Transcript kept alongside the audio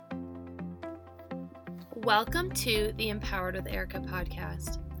Welcome to the Empowered with Erica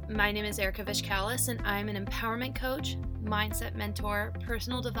podcast. My name is Erica Vishkalis, and I'm an empowerment coach, mindset mentor,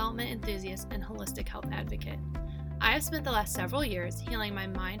 personal development enthusiast, and holistic health advocate. I have spent the last several years healing my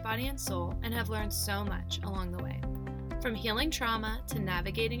mind, body, and soul, and have learned so much along the way. From healing trauma to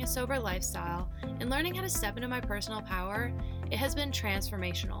navigating a sober lifestyle and learning how to step into my personal power, it has been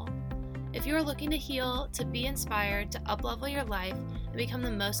transformational. If you are looking to heal, to be inspired, to uplevel your life, and become the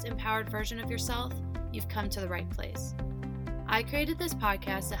most empowered version of yourself, you've come to the right place. I created this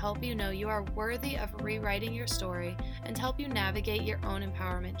podcast to help you know you are worthy of rewriting your story and to help you navigate your own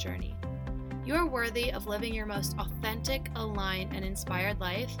empowerment journey. You are worthy of living your most authentic, aligned, and inspired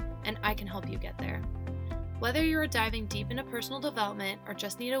life, and I can help you get there. Whether you are diving deep into personal development or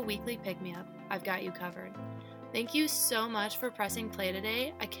just need a weekly pick-me-up, I've got you covered. Thank you so much for pressing play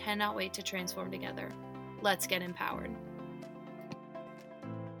today. I cannot wait to transform together. Let's get empowered.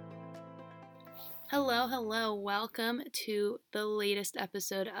 Hello. Welcome to the latest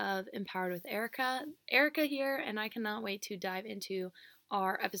episode of Empowered with Erica. Erica here, and I cannot wait to dive into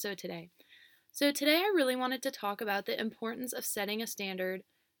our episode today. So today I really wanted to talk about the importance of setting a standard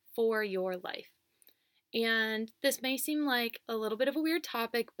for your life. And this may seem like a little bit of a weird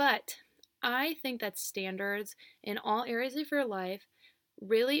topic, but I think that standards in all areas of your life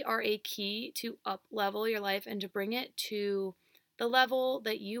really are a key to up-level your life and to bring it to the level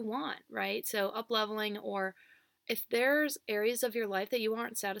that you want, right? So up-leveling, or if there's areas of your life that you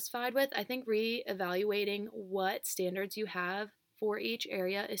aren't satisfied with, I think re-evaluating what standards you have for each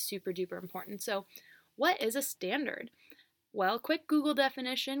area is super duper important. So what is a standard? Well, quick Google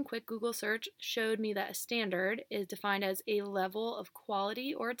definition, quick Google search showed me that a standard is defined as a level of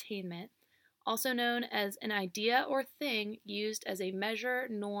quality or attainment, also known as an idea or thing used as a measure,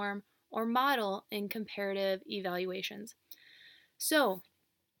 norm, or model in comparative evaluations. So,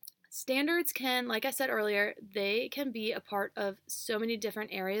 standards can, like I said earlier, they can be a part of so many different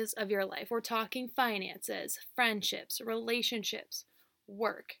areas of your life. We're talking finances, friendships, relationships,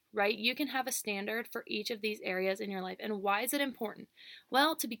 work, right? You can have a standard for each of these areas in your life. And why is it important?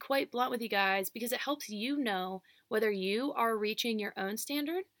 Well, to be quite blunt with you guys, because it helps you know whether you are reaching your own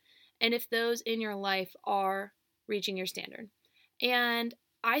standard and if those in your life are reaching your standard. And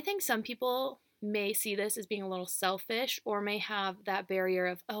I think some people may see this as being a little selfish, or may have that barrier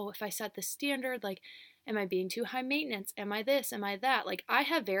of, oh, if I set the standard, like, am I being too high maintenance? Am I this? Am I that? Like, I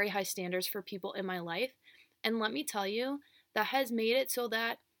have very high standards for people in my life. And let me tell you, that has made it so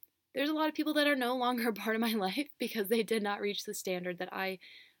that there's a lot of people that are no longer a part of my life because they did not reach the standard that I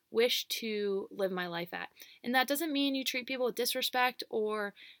wish to live my life at. And that doesn't mean you treat people with disrespect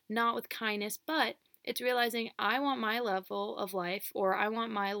or not with kindness, but it's realizing I want my level of life, or I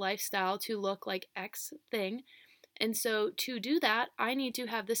want my lifestyle to look like X thing. And so to do that, I need to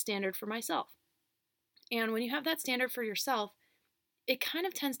have the standard for myself. And when you have that standard for yourself, it kind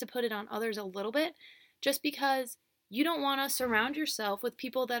of tends to put it on others a little bit, just because you don't want to surround yourself with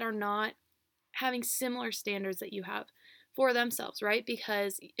people that are not having similar standards that you have for themselves, right?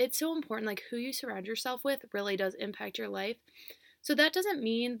 Because it's so important, like who you surround yourself with really does impact your life. So that doesn't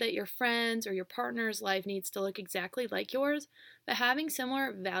mean that your friends or your partner's life needs to look exactly like yours, but having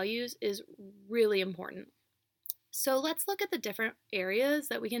similar values is really important. So let's look at the different areas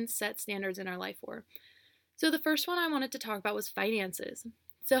that we can set standards in our life for. So the first one I wanted to talk about was finances.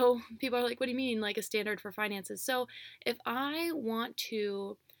 So people are like, what do you mean, like a standard for finances? So if I want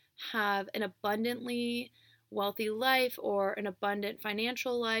to have an abundantly wealthy life, or an abundant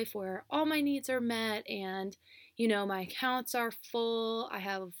financial life where all my needs are met and, you know, my accounts are full, I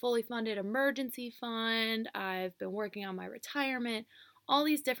have a fully funded emergency fund, I've been working on my retirement, all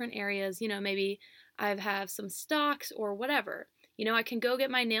these different areas, you know, maybe I have some stocks or whatever. You know, I can go get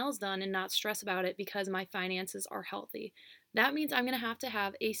my nails done and not stress about it because my finances are healthy. That means I'm going to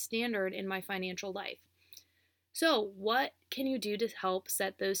have a standard in my financial life. So what can you do to help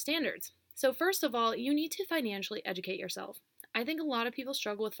set those standards? So first of all, you need to financially educate yourself. I think a lot of people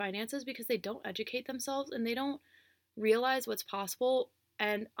struggle with finances because they don't educate themselves and they don't realize what's possible.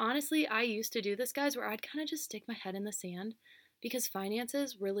 And honestly, I used to do this, guys, where I'd kind of just stick my head in the sand because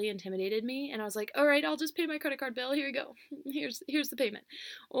finances really intimidated me. And I was like, all right, I'll just pay my credit card bill. Here you go. Here's the payment.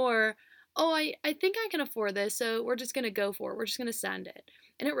 Or, oh, I think I can afford this, so we're just going to go for it. We're just going to send it.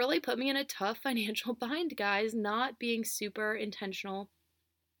 And it really put me in a tough financial bind, guys, not being super intentional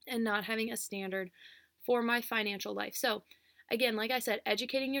and not having a standard for my financial life. So again, like I said,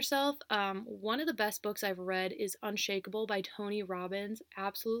 educating yourself. One of the best books I've read is Unshakable by Tony Robbins.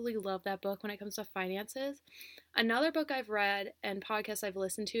 Absolutely love that book when it comes to finances. Another book I've read and podcast I've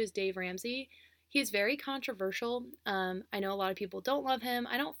listened to is Dave Ramsey. He's very controversial. I know a lot of people don't love him.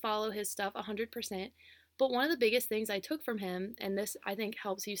 I don't follow his stuff 100%, But one of the biggest things I took from him, and this I think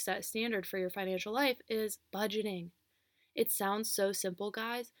helps you set a standard for your financial life, is budgeting. It sounds so simple,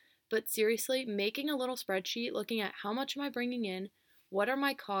 guys, but seriously, making a little spreadsheet looking at how much am I bringing in, what are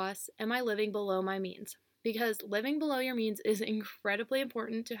my costs, am I living below my means? Because living below your means is incredibly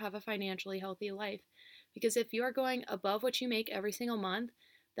important to have a financially healthy life. Because if you are going above what you make every single month,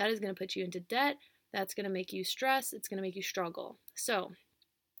 that is going to put you into debt. That's going to make you stress. It's going to make you struggle. So,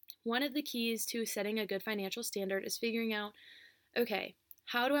 one of the keys to setting a good financial standard is figuring out, okay,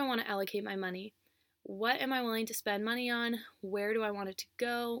 how do I want to allocate my money? What am I willing to spend money on? Where do I want it to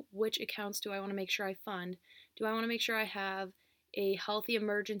go? Which accounts do I want to make sure I fund? Do I want to make sure I have a healthy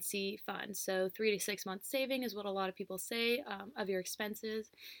emergency fund? So 3 to 6 months saving is what a lot of people say of your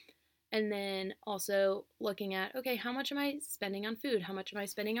expenses. And then also looking at, okay, how much am I spending on food? How much am I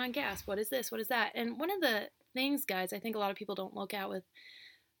spending on gas? What is this? What is that? And one of the things, guys, I think a lot of people don't look at with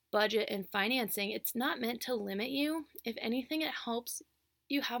budget and financing, it's not meant to limit you. If anything, it helps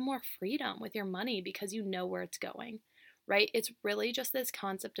you have more freedom with your money because you know where it's going, right? It's really just this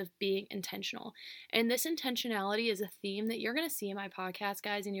concept of being intentional. And this intentionality is a theme that you're going to see in my podcast,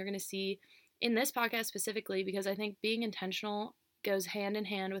 guys, and you're going to see in this podcast specifically because I think being intentional goes hand in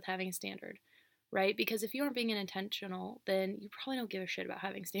hand with having a standard, right? Because if you aren't being intentional, then you probably don't give a shit about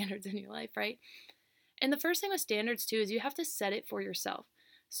having standards in your life, right? And the first thing with standards too is you have to set it for yourself.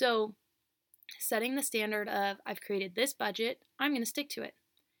 So, setting the standard of I've created this budget, I'm going to stick to it.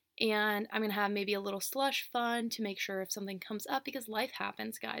 And I'm going to have maybe a little slush fund to make sure if something comes up because life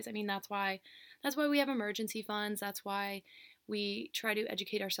happens, guys. I mean, that's why we have emergency funds. That's why we try to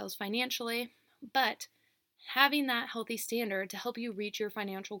educate ourselves financially. But having that healthy standard to help you reach your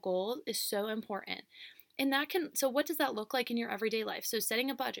financial goals is so important. And so what does that look like in your everyday life? So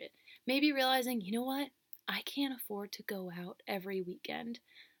setting a budget, maybe realizing, you know what? I can't afford to go out every weekend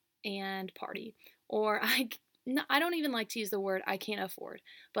and party. Or I don't even like to use the word I can't afford,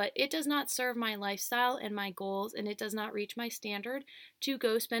 but it does not serve my lifestyle and my goals, and it does not reach my standard to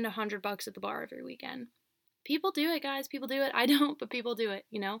go spend $100 at the bar every weekend. People do it, guys. People do it. I don't, but people do it,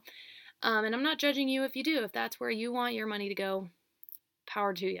 And I'm not judging you if you do. If that's where you want your money to go,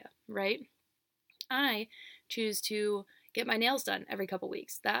 power to you, right? I choose to get my nails done every couple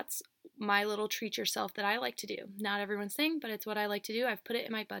weeks. That's my little treat yourself that I like to do. Not everyone's thing, but it's what I like to do. I've put it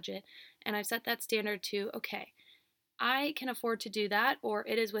in my budget and I've set that standard to, okay, I can afford to do that or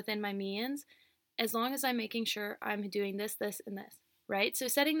it is within my means as long as I'm making sure I'm doing this, this, and this, right? So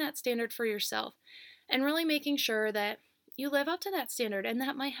setting that standard for yourself and really making sure that you live up to that standard. And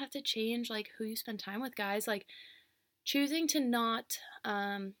that might have to change like who you spend time with, guys. Like choosing to not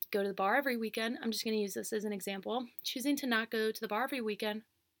go to the bar every weekend. I'm just going to use this as an example. Choosing to not go to the bar every weekend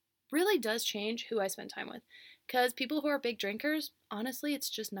really does change who I spend time with. Because people who are big drinkers, honestly, it's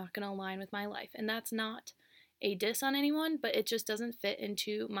just not going to align with my life. And that's not a diss on anyone, but it just doesn't fit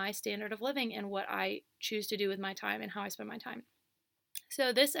into my standard of living and what I choose to do with my time and how I spend my time.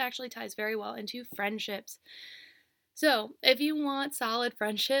 So this actually ties very well into friendships. So if you want solid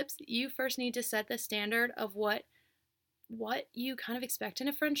friendships, you first need to set the standard of what you kind of expect in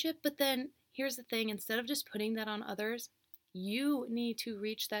a friendship. But then here's the thing, instead of just putting that on others, you need to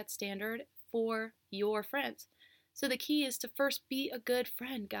reach that standard for your friends. So the key is to first be a good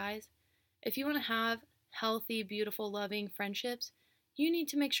friend, guys. If you want to have healthy, beautiful, loving friendships, you need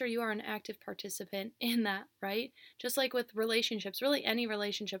to make sure you are an active participant in that, right? Just like with relationships, really any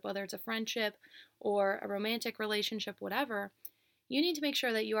relationship, whether it's a friendship or a romantic relationship, whatever, you need to make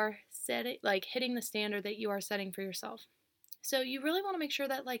sure that you are hitting the standard that you are setting for yourself. So you really want to make sure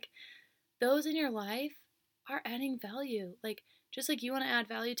that those in your life are adding value. Just like you want to add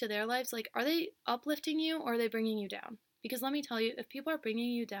value to their lives, are they uplifting you or are they bringing you down? Because let me tell you, if people are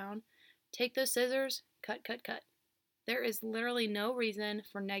bringing you down, take those scissors, cut, cut, cut. There is literally no reason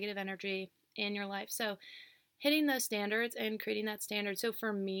for negative energy in your life. So hitting those standards and creating that standard. So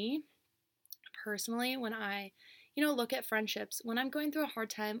for me, personally, when I, look at friendships, when I'm going through a hard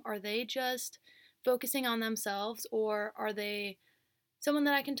time, are they just focusing on themselves or are they someone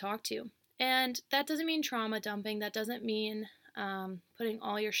that I can talk to? And that doesn't mean trauma dumping. That doesn't mean putting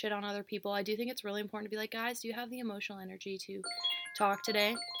all your shit on other people. I do think it's really important to be like, guys, do you have the emotional energy to talk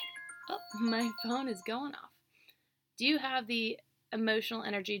today? Oh, my phone is going off. Do you have the emotional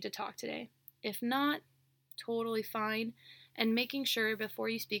energy to talk today? If not, totally fine. And making sure before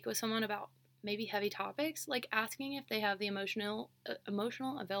you speak with someone about maybe heavy topics, asking if they have the emotional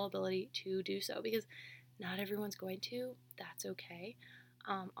availability to do so, because not everyone's going to. That's okay.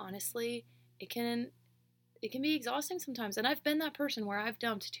 Honestly, it can be exhausting sometimes, and I've been that person where I've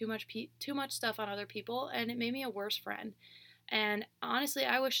dumped too much stuff on other people, and it made me a worse friend. And honestly,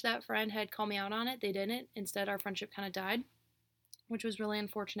 I wish that friend had called me out on it. They didn't. Instead, our friendship kind of died, which was really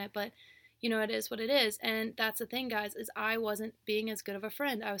unfortunate. But it is what it is. And that's the thing, guys, is I wasn't being as good of a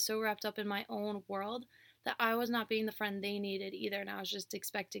friend. I was so wrapped up in my own world that I was not being the friend they needed either. And I was just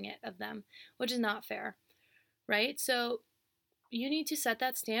expecting it of them, which is not fair, right? So you need to set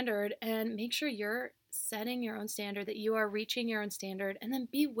that standard and make sure you're setting your own standard, that you are reaching your own standard, and then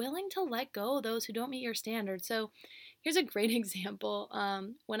be willing to let go of those who don't meet your standard. So here's a great example.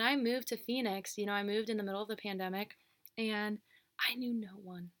 When I moved to Phoenix, I moved in the middle of the pandemic, and I knew no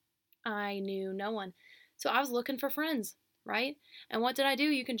one. I knew no one. So I was looking for friends, right? And what did I do?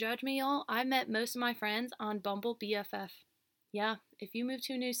 You can judge me, y'all. I met most of my friends on Bumble BFF. Yeah, if you move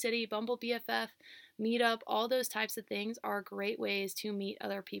to a new city, Bumble BFF, Meetup, all those types of things are great ways to meet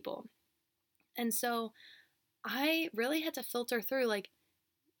other people. And so I really had to filter through, like,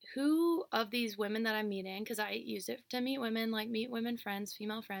 who of these women that I'm meeting, because I used it to meet women, like meet women friends,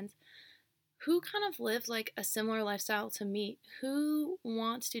 female friends, who kind of lives like a similar lifestyle to me, who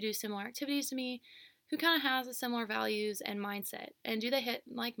wants to do similar activities to me, who kind of has a similar values and mindset, and do they hit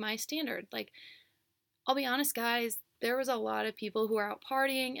like my standard? Like, I'll be honest, guys, there was a lot of people who are out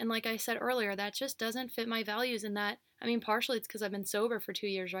partying, and like I said earlier, that just doesn't fit my values. And that, I mean, partially it's because I've been sober for 2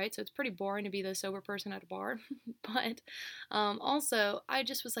 years, right? So it's pretty boring to be the sober person at a bar. But also, I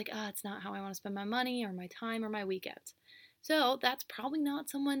just was like, it's not how I want to spend my money or my time or my weekends. So that's probably not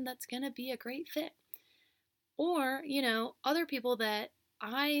someone that's going to be a great fit. Or, other people that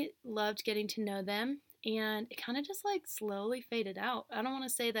I loved getting to know them, and it kind of just like slowly faded out. I don't want to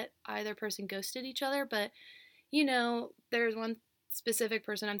say that either person ghosted each other, but there's one specific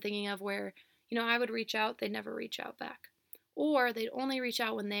person I'm thinking of where, I would reach out, they'd never reach out back. Or they'd only reach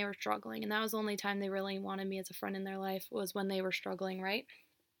out when they were struggling. And that was the only time they really wanted me as a friend in their life, was when they were struggling, right?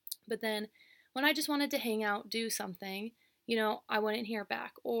 But then when I just wanted to hang out, do something, I wouldn't hear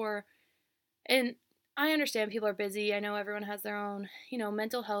back. And I understand people are busy. I know everyone has their own,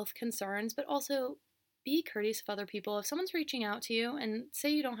 mental health concerns, but also be courteous of other people. If someone's reaching out to you and say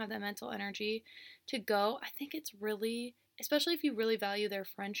you don't have that mental energy to go, I think it's really, especially if you really value their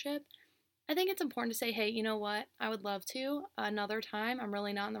friendship, I think it's important to say, hey, you know what? I would love to another time. I'm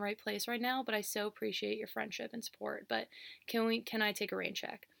really not in the right place right now, but I so appreciate your friendship and support. But can I take a rain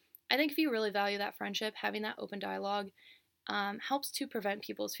check? I think if you really value that friendship, having that open dialogue helps to prevent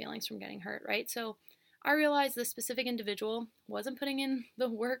people's feelings from getting hurt, right? So I realized this specific individual wasn't putting in the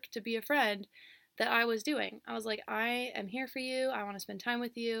work to be a friend that I was doing. I was like, I am here for you. I want to spend time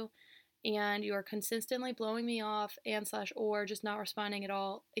with you. And you are consistently blowing me off and slash or just not responding at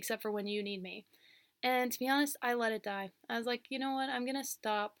all, except for when you need me. And to be honest, I let it die. I was like, you know what? I'm going to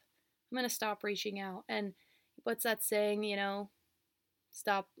stop. I'm going to stop reaching out. And what's that saying,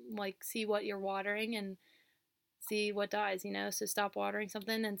 stop, like, see what you're watering and see what dies, So stop watering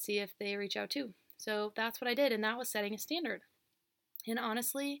something and see if they reach out too. So that's what I did, and that was setting a standard. And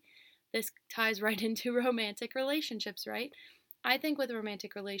honestly, this ties right into romantic relationships, right? I think with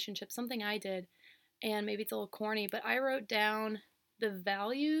romantic relationships, something I did, and maybe it's a little corny, but I wrote down the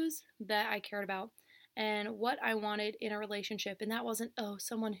values that I cared about and what I wanted in a relationship. And that wasn't,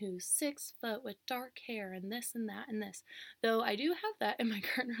 someone who's 6 foot with dark hair and this and that and this. Though I do have that in my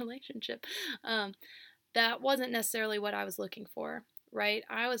current relationship. That wasn't necessarily what I was looking for, right?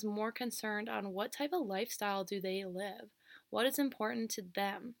 I was more concerned on what type of lifestyle do they live? What is important to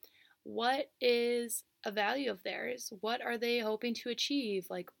them? What is a value of theirs? What are they hoping to achieve?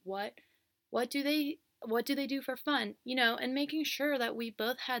 Like what do they do for fun? And making sure that we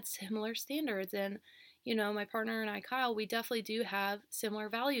both had similar standards. And my partner and I, Kyle, we definitely do have similar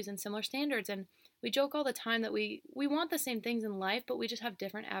values and similar standards. And we joke all the time that we want the same things in life, but we just have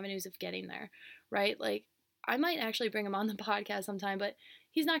different avenues of getting there, right? Like, I might actually bring him on the podcast sometime, but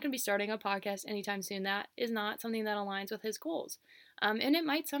he's not going to be starting a podcast anytime soon. That is not something that aligns with his goals. And it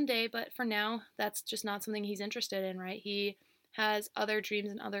might someday, but for now, that's just not something he's interested in, right? He has other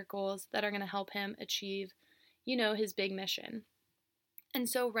dreams and other goals that are going to help him achieve, his big mission. And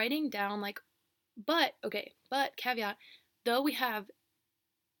so writing down, like, but caveat, though we have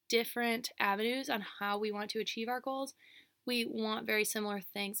different avenues on how we want to achieve our goals, we want very similar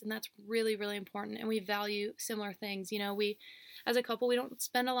things, and that's really, really important. And we value similar things. We, as a couple, we don't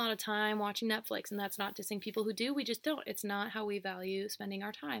spend a lot of time watching Netflix, and that's not dissing people who do. We just don't. It's not how we value spending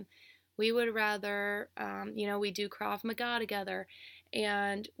our time. We would rather, we do Krav Maga together,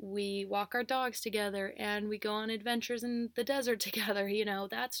 and we walk our dogs together, and we go on adventures in the desert together.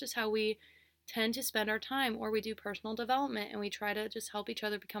 That's just how we tend to spend our time. Or we do personal development, and we try to just help each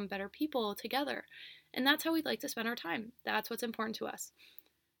other become better people together. And that's how we'd like to spend our time. That's what's important to us.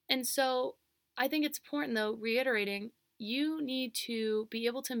 And so I think it's important, though, reiterating, you need to be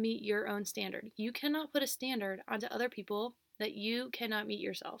able to meet your own standard. You cannot put a standard onto other people that you cannot meet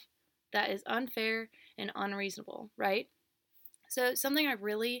yourself. That is unfair and unreasonable, right? So, something I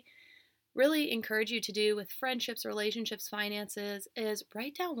really encourage you to do with friendships, relationships, finances is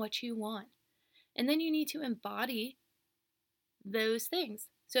write down what you want. And then you need to embody those things.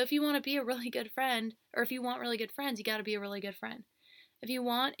 So, if you want to be a really good friend, or if you want really good friends, you got to be a really good friend. If you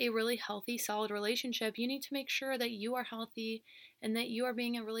want a really healthy, solid relationship, you need to make sure that you are healthy and that you are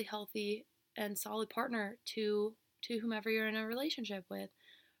being a really healthy and solid partner to whomever you're in a relationship with,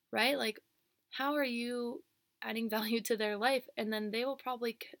 right? Like, how are you adding value to their life? And then they will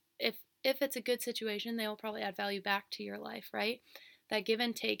probably, if it's a good situation, they will probably add value back to your life, right? That give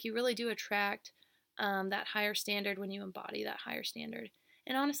and take, you really do attract that higher standard when you embody that higher standard.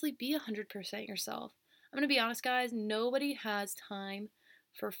 And honestly, be 100% yourself. I'm going to be honest, guys, nobody has time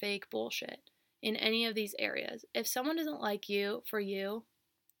for fake bullshit in any of these areas. If someone doesn't like you for you,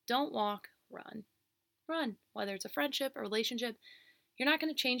 don't walk, run. Run. Whether it's a friendship, a relationship, you're not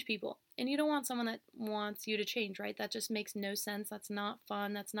going to change people. And you don't want someone that wants you to change, right? That just makes no sense. That's not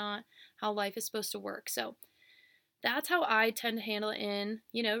fun. That's not how life is supposed to work. So that's how I tend to handle it in,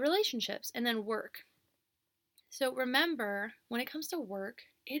 relationships and then work. So remember, when it comes to work,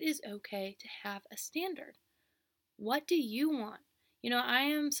 it is okay to have a standard. What do you want? I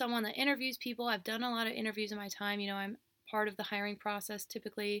am someone that interviews people. I've done a lot of interviews in my time. I'm part of the hiring process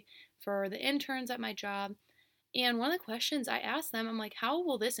typically for the interns at my job. And one of the questions I ask them, I'm like, how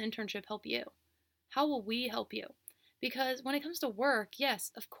will this internship help you? How will we help you? Because when it comes to work,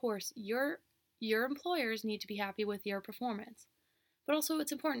 yes, of course, your employers need to be happy with your performance. But also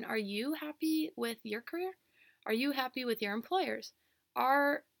it's important, are you happy with your career? Are you happy with your employers?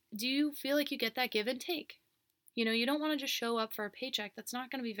 Do you feel like you get that give and take? You don't want to just show up for a paycheck. That's not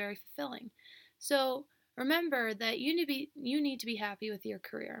going to be very fulfilling. So remember that you need to be happy with your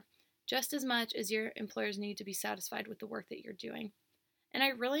career just as much as your employers need to be satisfied with the work that you're doing. And I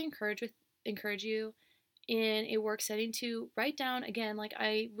really encourage you in a work setting to write down again, like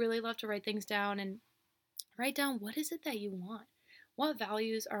I really love to write things down and write down what is it that you want? What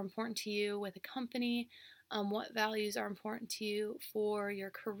values are important to you with a company? What values are important to you for your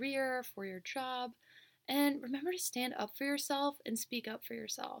career, for your job? And remember to stand up for yourself and speak up for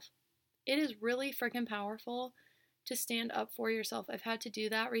yourself. It is really freaking powerful to stand up for yourself. I've had to do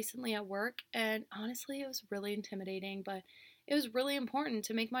that recently at work, and honestly, it was really intimidating, but it was really important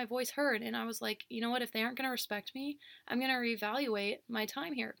to make my voice heard. And I was like, you know what? If they aren't going to respect me, I'm going to reevaluate my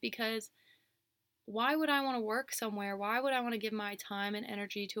time here because why would I want to work somewhere? Why would I want to give my time and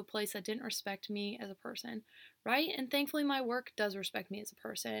energy to a place that didn't respect me as a person, right? And thankfully, my work does respect me as a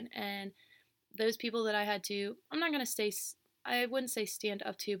person. And those people that I had to, I'm not going to say, I wouldn't say stand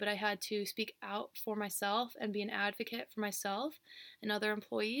up to, but I had to speak out for myself and be an advocate for myself and other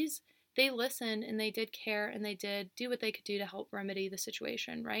employees. They listened and they did care and they did do what they could do to help remedy the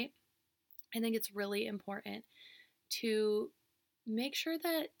situation, right? I think it's really important to make sure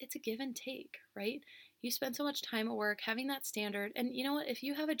that it's a give and take, right? You spend so much time at work having that standard. And you know what? If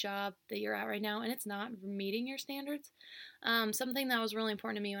you have a job that you're at right now and it's not meeting your standards, something that was really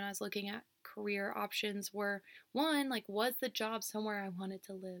important to me when I was looking at career options were one, like, was the job somewhere I wanted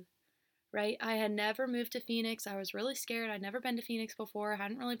to live? Right? I had never moved to Phoenix. I was really scared. I'd never been to Phoenix before. I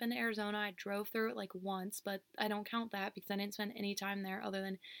hadn't really been to Arizona. I drove through it like once, but I don't count that because I didn't spend any time there other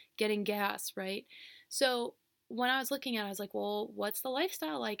than getting gas, right? So when I was looking at it, I was like, well, what's the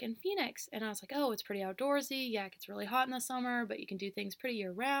lifestyle like in Phoenix? And I was like, oh, it's pretty outdoorsy. Yeah, it gets really hot in the summer, but you can do things pretty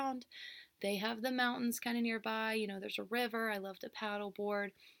year round. They have the mountains kind of nearby. There's a river. I love to paddleboard.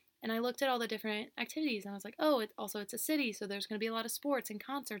 And I looked at all the different activities and I was like, oh, it's a city, so there's going to be a lot of sports and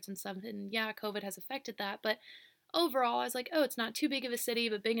concerts and stuff. And yeah, COVID has affected that. But overall, I was like, oh, it's not too big of a city,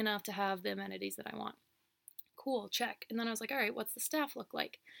 but big enough to have the amenities that I want. Cool, check. And then I was like, all right, what's the staff look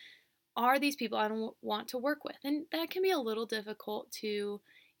like? Are these people I don't want to work with? And that can be a little difficult to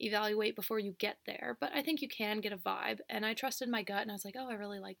evaluate before you get there, but I think you can get a vibe. And I trusted my gut and I was like, oh, I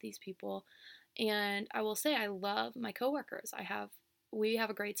really like these people. And I will say I love my coworkers. We have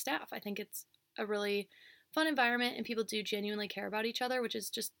a great staff. I think it's a really fun environment and people do genuinely care about each other, which is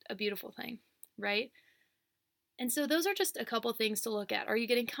just a beautiful thing, right? And so those are just a couple things to look at. Are you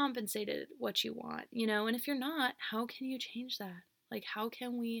getting compensated what you want? And if you're not, how can you change that? Like, how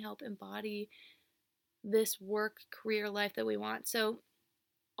can we help embody this work career life that we want? So,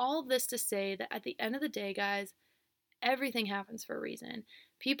 all of this to say that at the end of the day, guys, everything happens for a reason.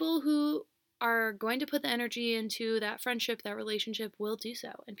 People who are going to put the energy into that friendship, that relationship will do so.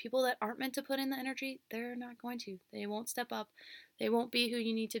 And people that aren't meant to put in the energy, they're not going to. They won't step up. They won't be who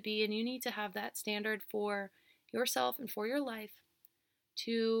you need to be. And you need to have that standard for yourself and for your life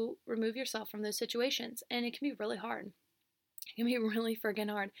to remove yourself from those situations. And it can be really hard. It can be really friggin'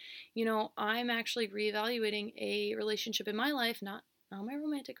 hard. I'm actually reevaluating a relationship in my life, not my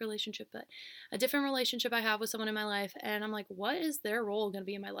romantic relationship, but a different relationship I have with someone in my life. And I'm like, what is their role going to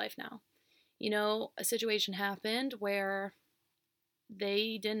be in my life now? A situation happened where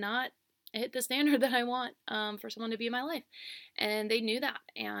they did not hit the standard that I want for someone to be in my life. And they knew that.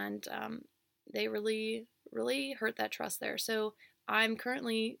 And they really, really hurt that trust there. So I'm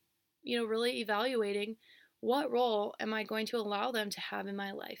currently, really evaluating what role am I going to allow them to have in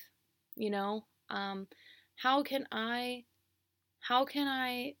my life? How can I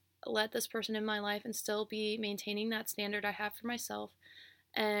let this person in my life and still be maintaining that standard I have for myself?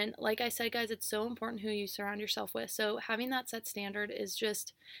 And like I said, guys, it's so important who you surround yourself with. So having that set standard is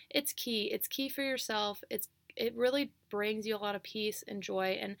it's key. It's key for yourself. It really brings you a lot of peace and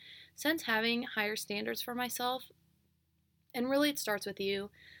joy. And since having higher standards for myself, and really it starts with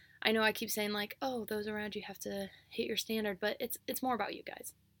you. I know I keep saying like, oh, those around you have to hit your standard, but it's more about you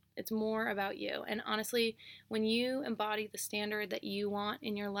guys. It's more about you. And honestly, when you embody the standard that you want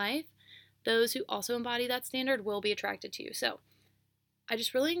in your life, those who also embody that standard will be attracted to you. So I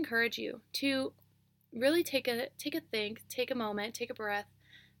just really encourage you to really take a think, take a moment, take a breath,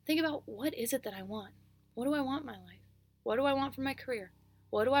 think about what is it that I want? What do I want in my life? What do I want from my career?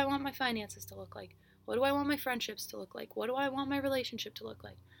 What do I want my finances to look like? What do I want my friendships to look like? What do I want my relationship to look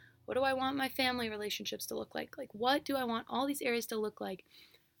like? What do I want my family relationships to look like? Like, what do I want all these areas to look like?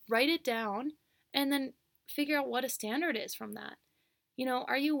 Write it down and then figure out what a standard is from that.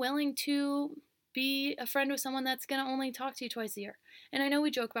 Are you willing to be a friend with someone that's going to only talk to you twice a year? And I know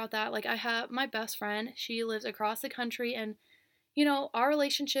we joke about that. Like, I have my best friend, she lives across the country, and, our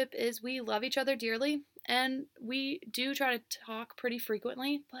relationship is we love each other dearly, and we do try to talk pretty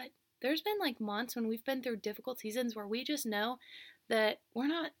frequently, but there's been like months when we've been through difficult seasons where we just know that we're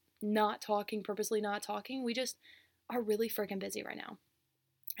not talking, purposely not talking. We just are really freaking busy right now.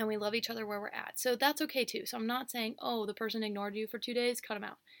 And we love each other where we're at. So that's okay too. So I'm not saying, oh, the person ignored you for 2 days, cut them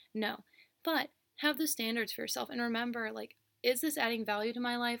out. No. But have the standards for yourself and remember, like, is this adding value to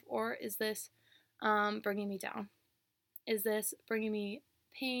my life or is this bringing me down? Is this bringing me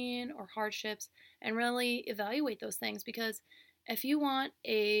pain or hardships? And really evaluate those things, because if you want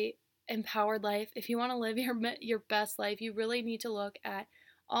a empowered life, if you want to live your best life, you really need to look at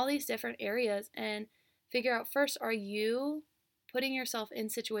all these different areas and figure out first, are you putting yourself in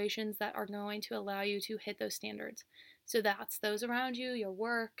situations that are going to allow you to hit those standards? So that's those around you, your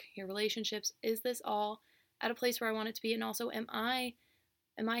work, your relationships. Is this all at a place where I want it to be? And also, am I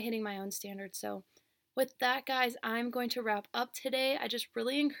hitting my own standards? So with that, guys, I'm going to wrap up today. I just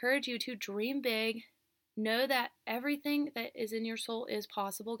really encourage you to dream big. Know that everything that is in your soul is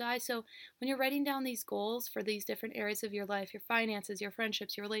possible, guys. So when you're writing down these goals for these different areas of your life, your finances, your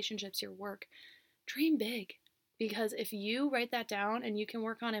friendships, your relationships, your work, dream big. Because if you write that down and you can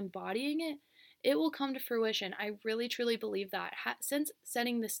work on embodying it, it will come to fruition. I really, truly believe that. Since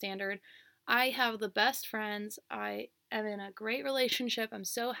setting the standard, I have the best friends. I am in a great relationship. I'm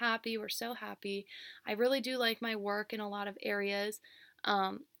so happy. We're so happy. I really do like my work in a lot of areas.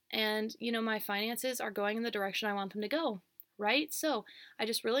 And, my finances are going in the direction I want them to go, right? So I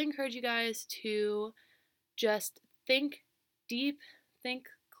just really encourage you guys to just think deep, think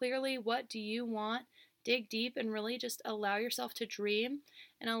clearly. What do you want? Dig deep and really just allow yourself to dream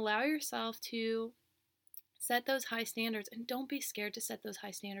and allow yourself to set those high standards. And don't be scared to set those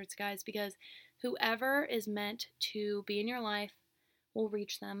high standards, guys, because whoever is meant to be in your life will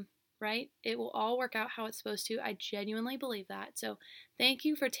reach them, right? It will all work out how it's supposed to. I genuinely believe that. So thank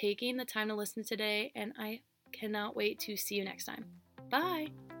you for taking the time to listen today, and I cannot wait to see you next time. Bye!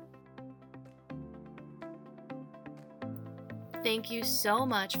 Thank you so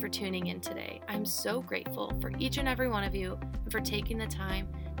much for tuning in today. I'm so grateful for each and every one of you and for taking the time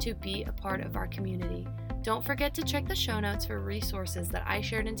to be a part of our community. Don't forget to check the show notes for resources that I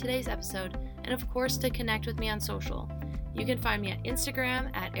shared in today's episode, and of course to connect with me on social. You can find me on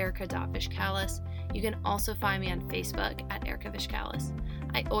Instagram at erica.vishkalis. You can also find me on Facebook at ericavishkalis.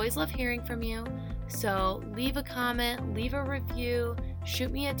 I always love hearing from you, so leave a comment, leave a review,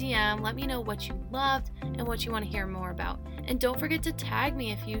 shoot me a DM, let me know what you loved and what you want to hear more about. And don't forget to tag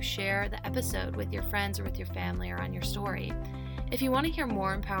me if you share the episode with your friends or with your family or on your story. If you want to hear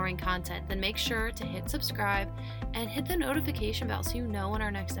more empowering content, then make sure to hit subscribe and hit the notification bell so you know when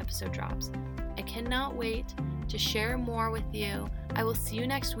our next episode drops. I cannot wait to share more with you. I will see you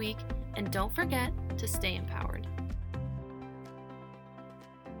next week, and don't forget to stay empowered.